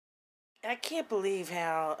I can't believe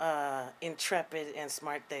how intrepid and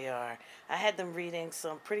smart they are. I had them reading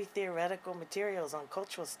some pretty theoretical materials on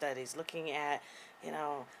cultural studies, looking at, you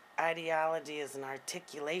know, ideology as an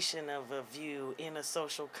articulation of a view in a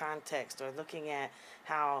social context, or looking at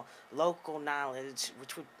how local knowledge,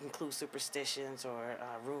 which would include superstitions or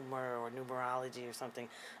rumor or numerology or something,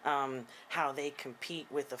 how they compete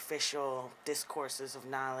with official discourses of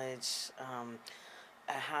knowledge,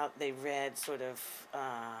 how they read sort of.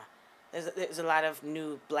 There's a lot of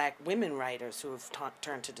new black women writers who have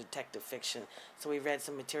turned to detective fiction. So we read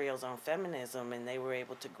some materials on feminism, and they were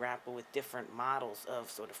able to grapple with different models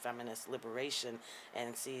of sort of feminist liberation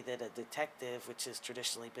and see that a detective, which has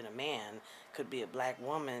traditionally been a man, could be a black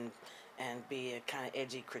woman and be a kind of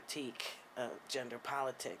edgy critique of gender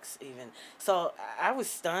politics even. So I was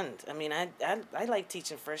stunned. I mean, I like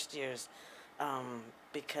teaching first years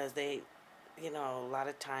because they, a lot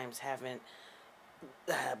of times haven't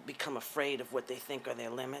become afraid of what they think are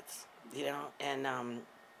their limits, and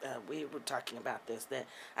we were talking about this, that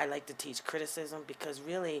I like to teach criticism because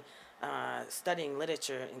really studying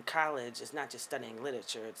literature in college is not just studying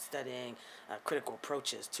literature, it's studying critical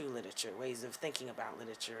approaches to literature, ways of thinking about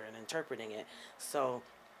literature and interpreting it. So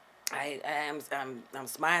I'm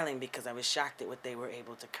smiling because I was shocked at what they were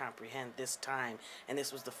able to comprehend this time. And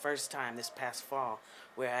this was the first time this past fall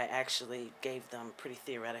where I actually gave them pretty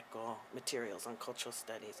theoretical materials on cultural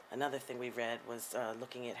studies. Another thing we read was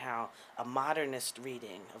looking at how a modernist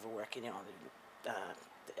reading of a work, uh,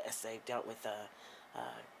 the essay dealt with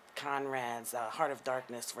Conrad's Heart of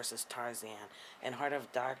Darkness versus Tarzan. And Heart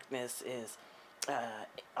of Darkness is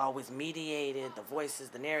always mediated, the voices,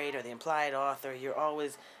 the narrator, the implied author. You're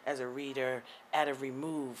always, as a reader, at a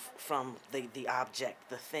remove from the object,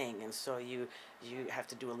 the thing. And so you have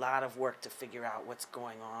to do a lot of work to figure out what's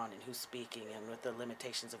going on and who's speaking and what the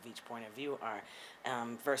limitations of each point of view are.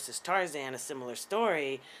 Versus Tarzan, a similar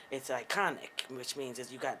story, it's iconic, which means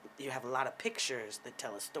is you have a lot of pictures that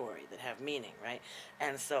tell a story, that have meaning, right?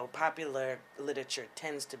 And so popular literature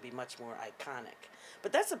tends to be much more iconic.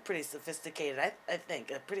 But that's a pretty sophisticated, I think,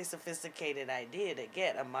 a pretty sophisticated idea to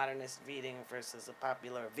get a modernist reading versus a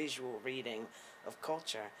popular visual reading of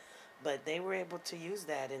culture. But they were able to use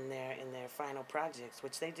that in their final projects,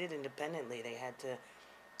 which they did independently. They had to,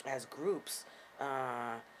 as groups,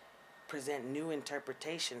 uh, present new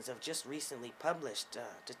interpretations of just recently published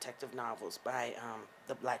detective novels by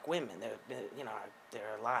the black women. There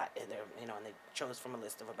are a lot, and and they chose from a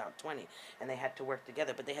list of about 20, and they had to work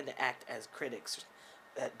together. But they had to act as critics,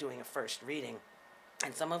 doing a first reading,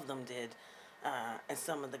 and some of them did. And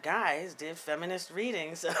some of the guys did feminist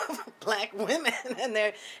readings of black women, and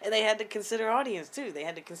they had to consider audience too. They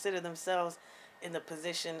had to consider themselves in the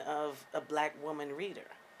position of a black woman reader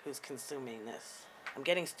who's consuming this. I'm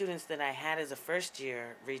getting students that I had as a first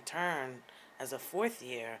year return as a fourth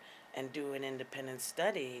year and do an independent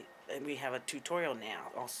study. And we have a tutorial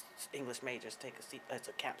now. All English majors take it's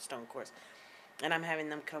a capstone course. And I'm having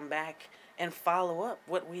them come back and follow up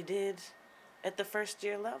what we did at the first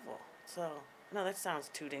year level. So, no, that sounds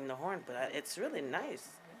tooting the horn, but it's really nice.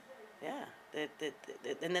 Yeah.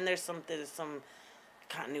 And then there's some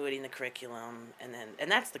continuity in the curriculum, and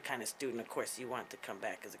that's the kind of student, of course, you want to come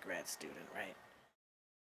back as a grad student, right?